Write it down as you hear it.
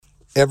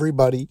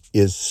Everybody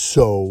is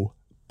so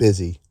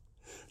busy,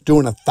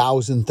 doing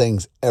 1,000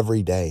 things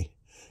every day.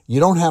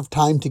 You don't have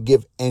time to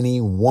give any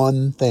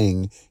one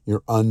thing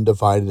your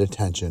undivided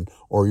attention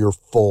or your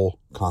full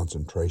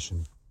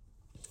concentration.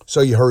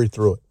 So you hurry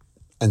through it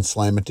and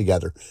slam it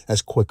together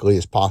as quickly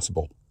as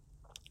possible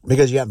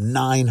because you have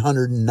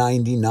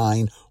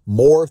 999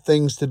 more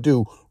things to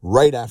do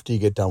right after you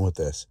get done with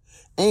this.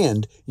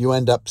 And you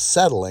end up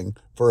settling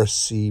for a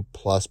C+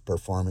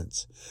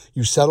 performance.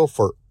 You settle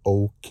for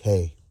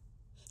okay.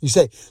 You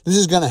say, this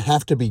is going to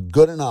have to be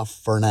good enough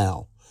for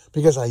now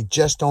because I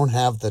just don't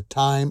have the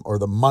time or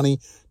the money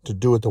to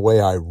do it the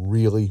way I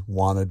really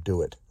want to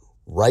do it.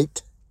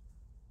 Right?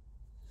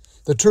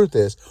 The truth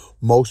is,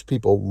 most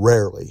people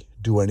rarely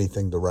do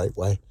anything the right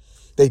way.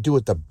 They do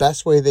it the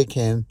best way they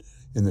can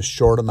in the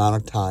short amount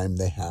of time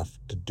they have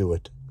to do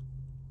it.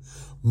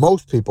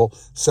 Most people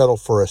settle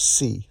for a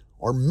C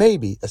or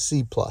maybe a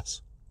C+.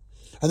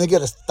 And they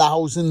get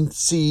 1,000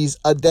 C's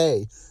a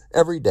day.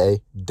 Every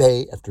day,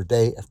 day after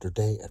day after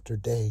day after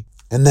day.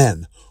 And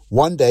then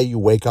one day you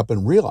wake up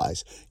and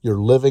realize you're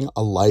living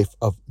a life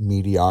of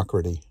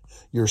mediocrity.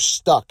 You're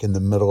stuck in the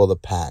middle of the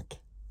pack,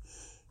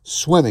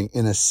 swimming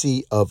in a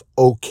sea of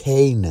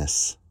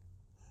okayness.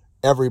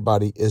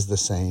 Everybody is the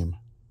same.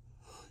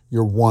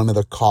 You're one of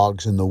the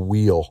cogs in the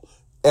wheel.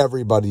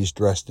 Everybody's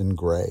dressed in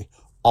gray,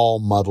 all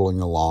muddling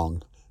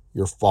along.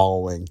 You're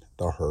following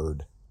the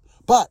herd.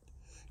 But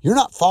you're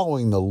not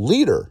following the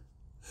leader.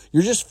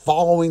 You're just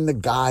following the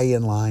guy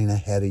in line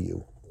ahead of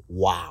you.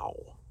 Wow.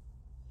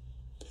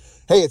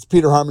 Hey, it's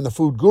Peter Harmon, the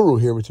Food Guru,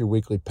 here with your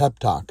weekly pep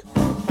talk.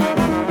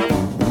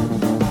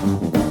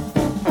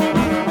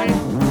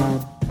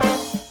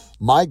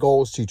 My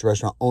goal is to teach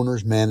restaurant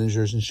owners,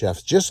 managers, and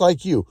chefs just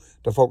like you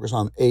to focus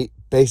on 8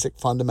 basic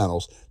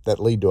fundamentals that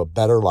lead to a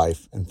better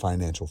life and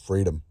financial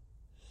freedom.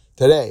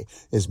 Today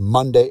is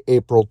Monday,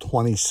 April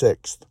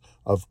 26th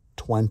of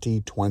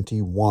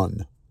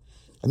 2021.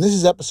 And this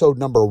is episode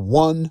number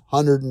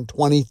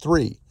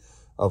 123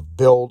 of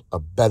Build a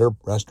Better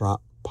Restaurant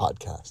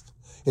podcast.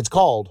 It's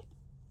called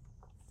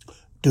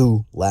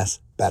Do Less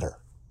Better.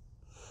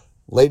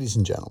 Ladies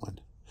and gentlemen,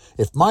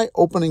 if my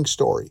opening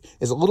story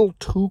is a little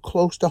too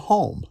close to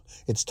home,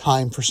 it's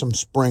time for some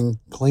spring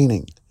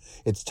cleaning.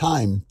 It's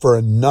time for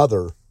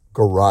another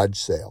garage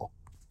sale.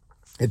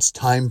 It's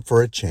time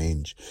for a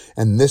change.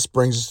 And this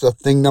brings us to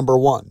thing number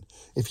 1.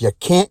 If you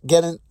can't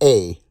get an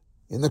A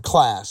in the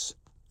class,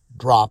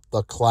 drop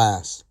the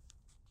class.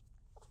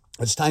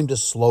 It's time to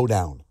slow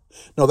down.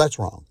 No, that's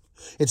wrong.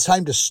 It's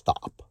time to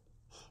stop.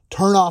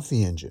 Turn off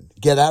the engine,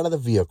 get out of the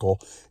vehicle,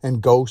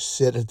 and go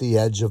sit at the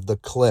edge of the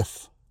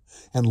cliff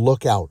and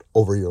look out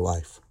over your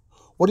life.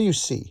 What do you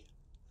see?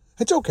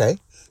 It's okay.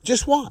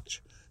 Just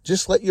watch.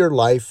 Just let your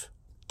life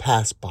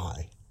pass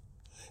by.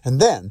 And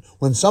then,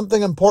 when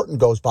something important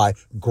goes by,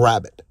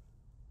 grab it.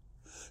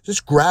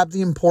 Just grab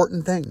the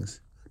important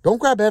things. Don't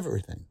grab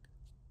everything.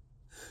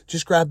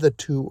 Just grab the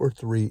 2 or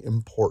 3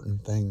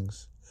 important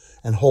things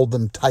and hold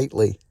them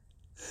tightly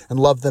and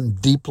love them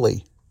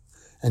deeply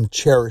and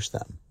cherish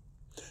them.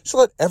 So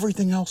let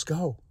everything else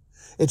go.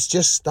 It's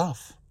just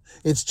stuff.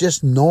 It's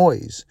just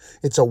noise.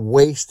 It's a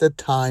waste of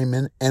time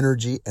and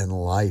energy and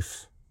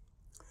life.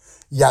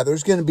 Yeah,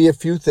 there's going to be a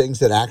few things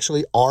that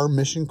actually are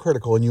mission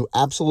critical and you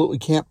absolutely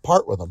can't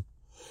part with them.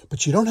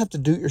 But you don't have to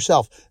do it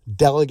yourself.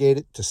 Delegate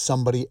it to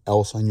somebody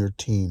else on your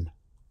team.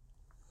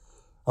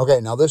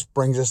 Okay, now this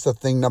brings us to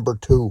thing number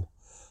 2.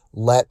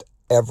 Let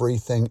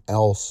everything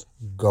else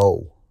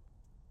go.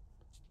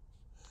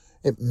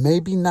 It may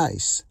be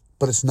nice,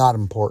 but it's not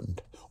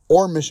important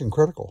or mission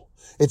critical.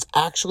 It's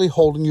actually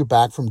holding you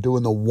back from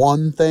doing the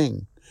one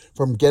thing,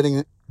 from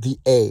getting the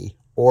A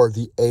or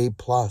the A+.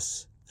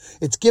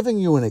 It's giving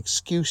you an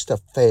excuse to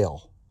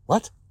fail.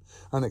 What?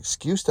 An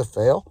excuse to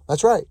fail?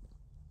 That's right.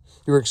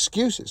 Your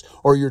excuses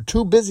or your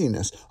too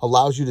busyness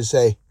allows you to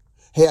say,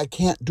 hey, I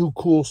can't do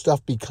cool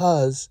stuff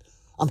because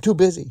I'm too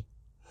busy,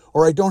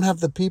 or I don't have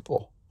the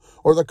people,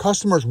 or the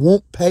customers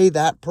won't pay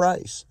that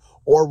price,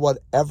 or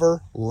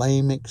whatever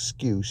lame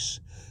excuse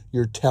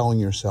you're telling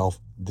yourself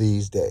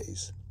these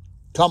days.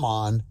 Come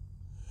on.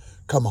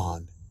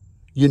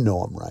 You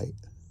know I'm right.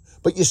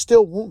 But you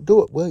still won't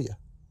do it, will you?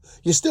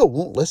 You still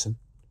won't listen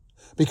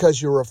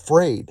because you're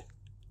afraid.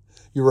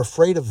 You're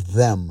afraid of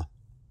them.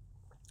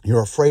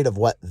 You're afraid of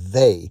what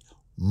they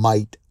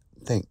might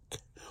think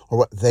or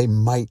what they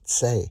might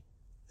say.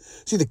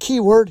 See, the key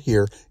word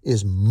here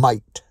is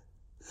might,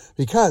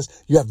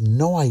 because you have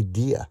no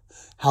idea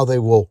how they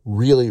will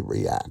really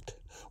react,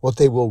 what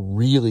they will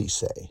really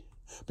say,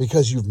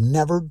 because you've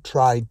never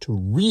tried to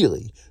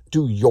really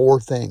do your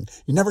thing.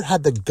 You never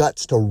had the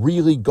guts to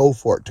really go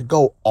for it, to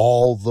go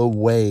all the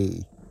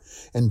way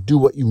and do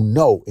what you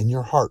know in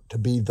your heart to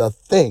be the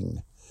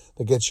thing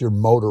that gets your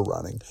motor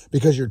running,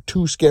 because you're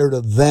too scared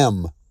of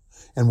them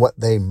and what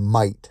they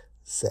might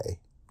say.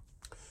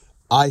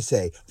 I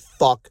say,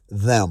 fuck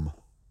them.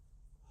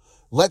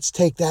 Let's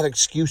take that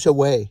excuse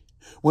away.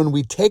 When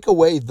we take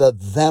away the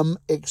them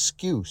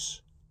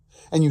excuse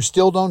and you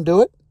still don't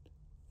do it,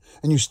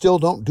 and you still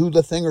don't do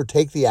the thing or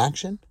take the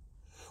action,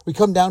 We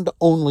come down to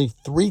only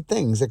 3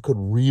 things that could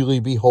really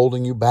be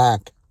holding you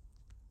back.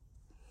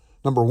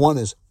 Number 1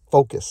 is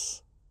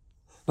focus.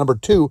 Number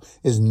 2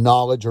 is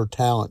knowledge or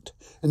talent.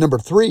 And number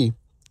 3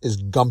 is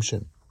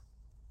gumption.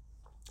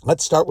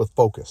 Let's start with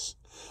focus.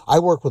 I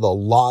work with a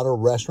lot of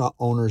restaurant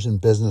owners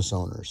and business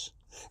owners,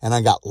 and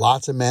I got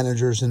lots of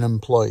managers and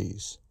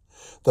employees.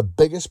 The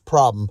biggest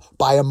problem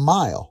by a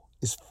mile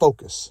is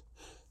focus.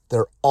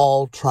 They're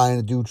all trying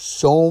to do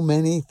so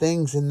many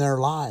things in their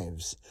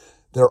lives.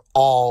 They're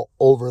all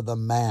over the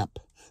map.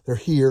 They're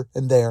here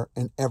and there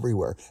and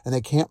everywhere, and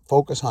they can't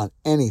focus on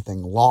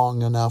anything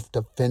long enough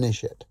to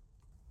finish it.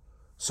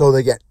 So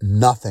they get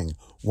nothing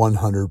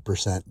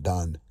 100%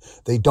 done.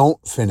 They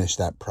don't finish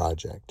that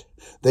project.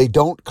 They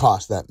don't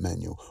cost that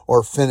menu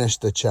or finish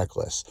the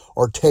checklist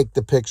or take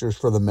the pictures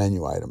for the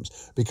menu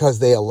items because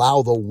they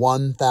allow the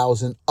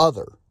 1,000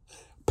 other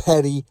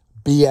petty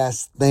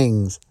BS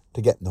things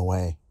to get in the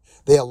way.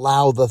 They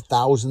allow the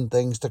 1,000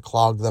 things to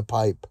clog the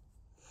pipe,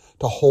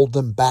 to hold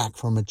them back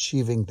from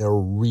achieving their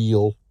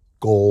real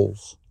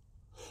goals,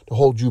 to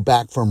hold you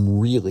back from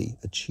really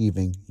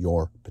achieving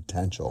your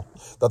potential.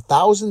 The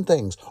 1,000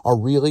 things are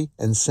really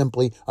and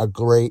simply a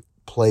great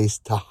place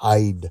to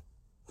hide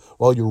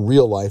while your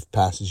real life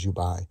passes you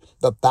by.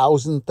 The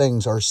 1,000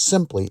 things are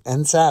simply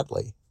and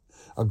sadly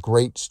a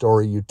great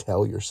story you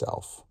tell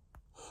yourself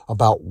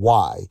about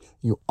why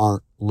you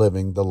aren't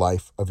living the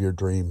life of your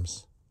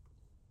dreams.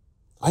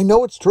 I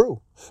know it's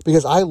true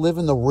because I live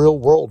in the real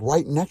world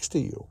right next to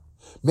you.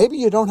 Maybe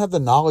you don't have the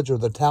knowledge or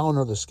the talent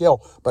or the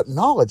skill, but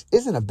knowledge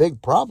isn't a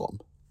big problem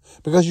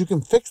because you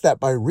can fix that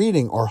by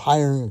reading or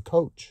hiring a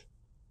coach.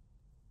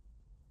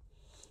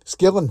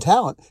 Skill and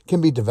talent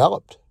can be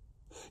developed.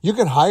 You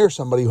can hire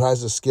somebody who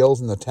has the skills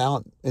and the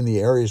talent in the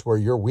areas where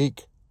you're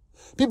weak.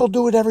 People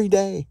do it every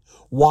day.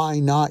 Why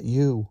not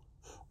you?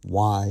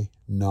 Why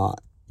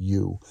not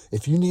you?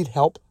 If you need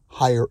help,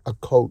 hire a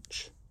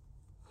coach.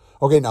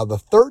 Okay, now the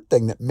third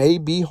thing that may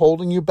be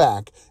holding you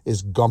back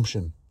is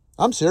gumption.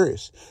 I'm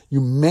serious. You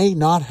may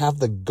not have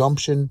the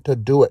gumption to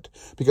do it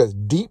because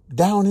deep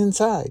down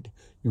inside,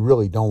 you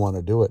really don't want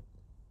to do it.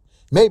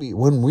 Maybe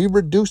when we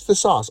reduce the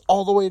sauce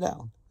all the way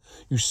down,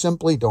 you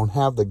simply don't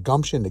have the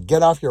gumption to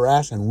get off your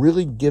ass and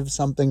really give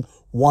something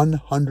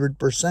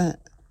 100%.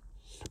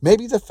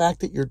 Maybe the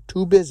fact that you're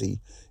too busy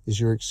is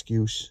your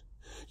excuse.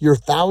 Your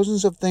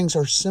 1,000s of things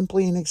are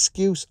simply an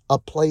excuse, a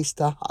place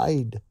to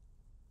hide.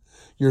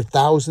 Your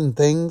 1,000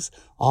 things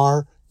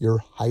are your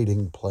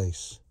hiding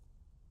place.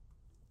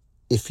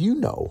 If you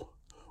know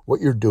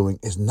what you're doing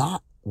is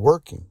not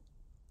working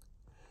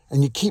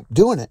and you keep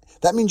doing it,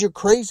 that means you're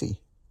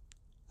crazy.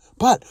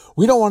 But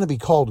we don't want to be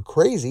called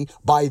crazy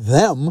by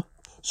them,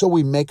 so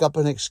we make up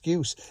an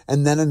excuse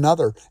and then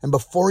another. And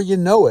before you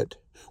know it,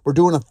 we're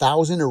doing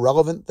 1,000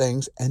 irrelevant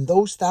things, and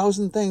those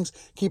 1,000 things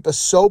keep us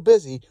so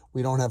busy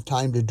we don't have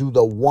time to do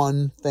the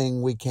one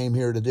thing we came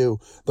here to do,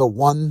 the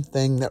one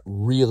thing that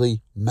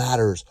really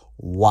matters.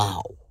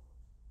 Wow.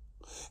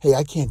 Hey,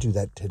 I can't do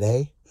that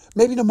today.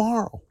 Maybe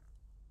tomorrow.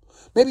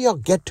 Maybe I'll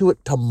get to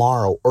it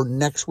tomorrow or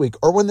next week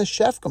or when the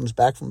chef comes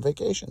back from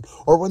vacation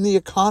or when the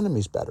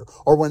economy's better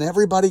or when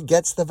everybody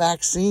gets the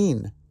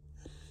vaccine.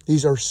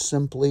 These are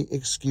simply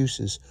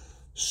excuses,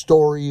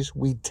 stories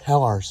we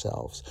tell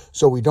ourselves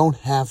so we don't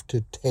have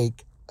to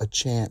take a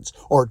chance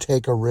or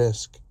take a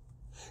risk.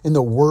 In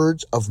the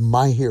words of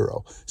my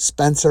hero,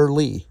 Spencer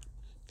Lee,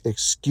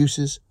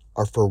 excuses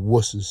are for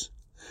wusses.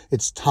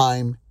 It's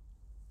time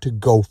to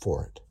go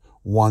for it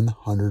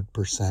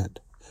 100%.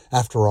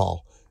 After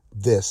all,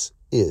 this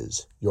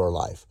is your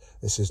life.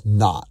 This is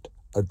not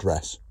a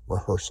dress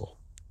rehearsal.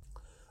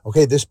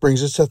 Okay, this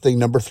brings us to thing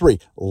number 3.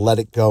 Let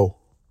it go.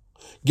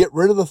 Get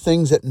rid of the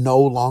things that no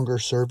longer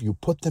serve you.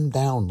 Put them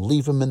down.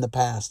 Leave them in the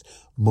past.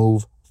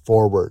 Move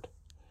forward.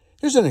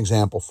 Here's an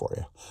example for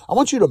you. I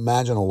want you to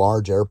imagine a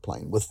large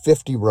airplane with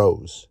 50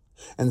 rows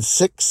and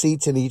 6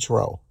 seats in each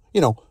row.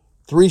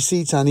 3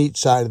 seats on each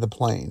side of the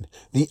plane.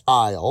 The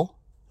aisle,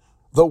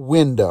 the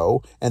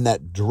window, and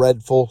that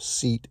dreadful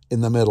seat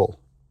in the middle.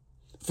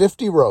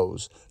 50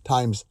 rows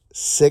times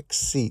 6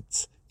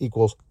 seats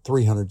equals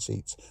 300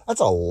 seats. That's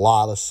a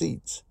lot of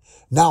seats.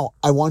 Now,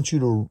 I want you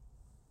to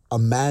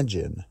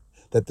imagine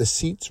that the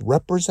seats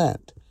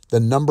represent the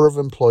number of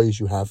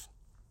employees you have,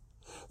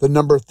 the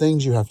number of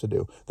things you have to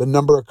do, the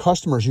number of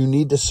customers you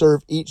need to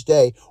serve each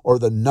day, or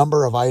the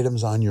number of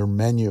items on your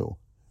menu.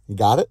 You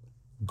got it?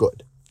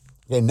 Good.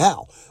 Okay,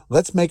 now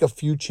let's make a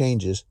few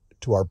changes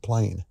to our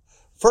plane.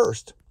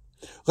 First,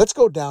 let's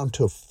go down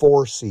to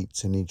 4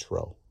 seats in each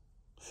row.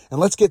 And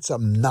let's get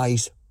some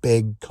nice,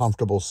 big,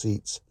 comfortable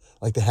seats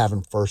like they have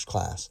in first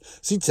class.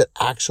 Seats that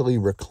actually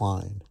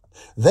recline.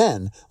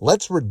 Then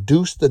let's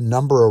reduce the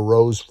number of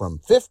rows from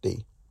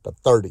 50 to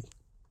 30.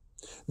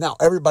 Now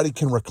everybody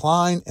can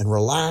recline and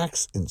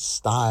relax in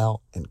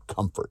style and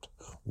comfort.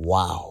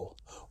 Wow,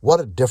 what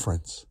a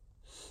difference.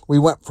 We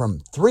went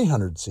from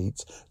 300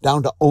 seats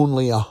down to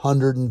only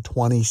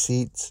 120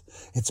 seats.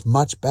 It's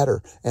much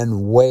better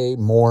and way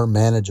more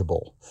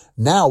manageable.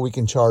 Now we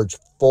can charge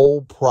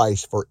full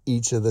price for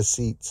each of the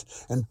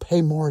seats and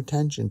pay more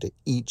attention to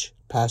each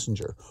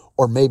passenger,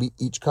 or maybe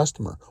each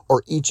customer,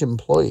 or each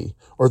employee,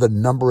 or the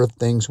number of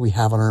things we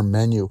have on our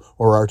menu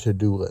or our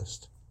to-do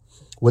list.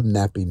 Wouldn't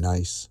that be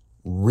nice?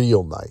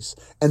 Real nice.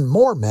 And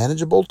more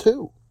manageable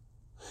too.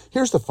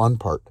 Here's the fun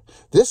part.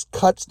 This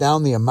cuts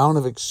down the amount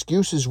of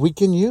excuses we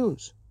can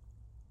use.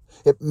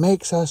 It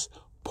makes us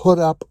put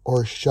up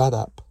or shut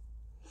up.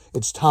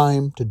 It's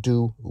time to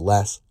do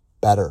less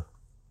better.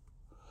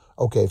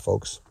 Okay,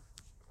 folks,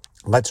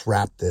 let's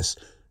wrap this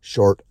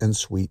short and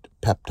sweet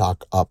pep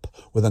talk up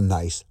with a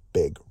nice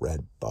big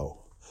red bow.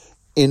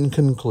 In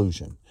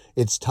conclusion,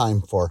 it's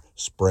time for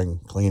spring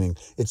cleaning.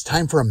 It's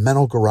time for a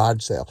mental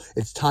garage sale.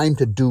 It's time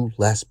to do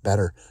less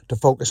better, to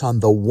focus on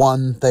the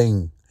one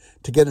thing,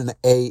 to get an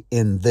A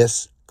in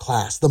this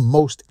class, the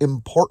most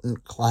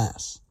important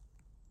class,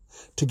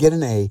 to get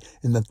an A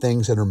in the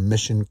things that are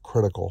mission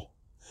critical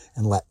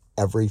and let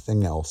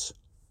everything else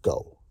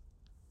go.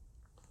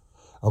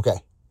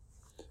 Okay,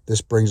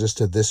 this brings us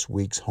to this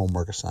week's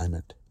homework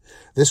assignment.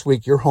 This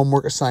week, your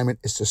homework assignment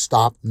is to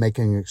stop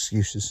making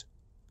excuses.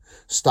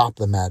 Stop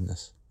the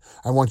madness.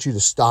 I want you to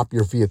stop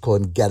your vehicle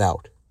and get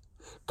out.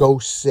 Go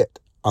sit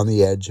on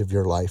the edge of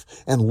your life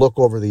and look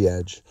over the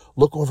edge.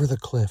 Look over the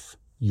cliff,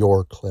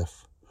 your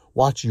cliff.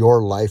 Watch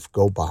your life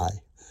go by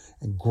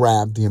and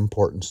grab the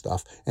important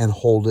stuff and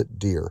hold it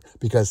dear,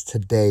 because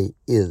today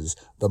is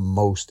the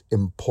most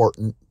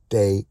important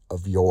day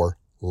of your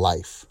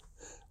life.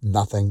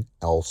 Nothing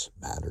else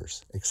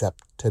matters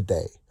except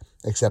today,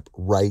 except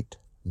right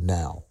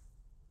now.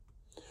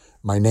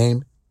 My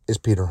name is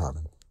Peter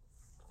Harmon.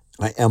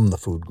 I am the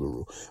food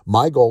guru.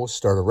 My goal is to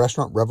start a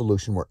restaurant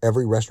revolution where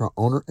every restaurant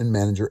owner and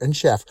manager and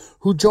chef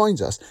who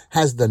joins us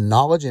has the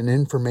knowledge and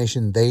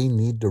information they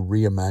need to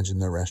reimagine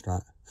their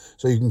restaurant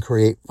so you can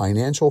create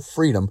financial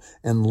freedom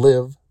and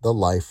live the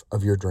life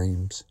of your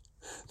dreams.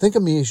 Think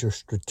of me as your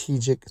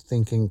strategic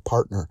thinking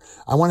partner.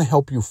 I want to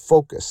help you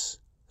focus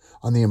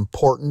on the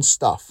important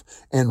stuff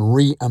and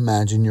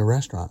reimagine your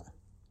restaurant.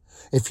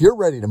 If you're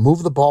ready to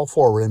move the ball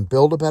forward and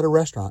build a better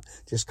restaurant,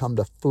 just come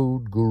to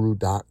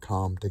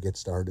foodguru.com to get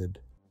started.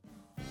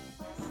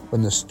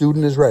 When the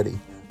student is ready,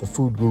 the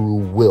food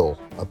guru will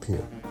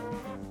appear.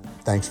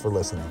 Thanks for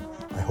listening.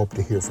 I hope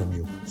to hear from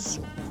you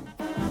soon.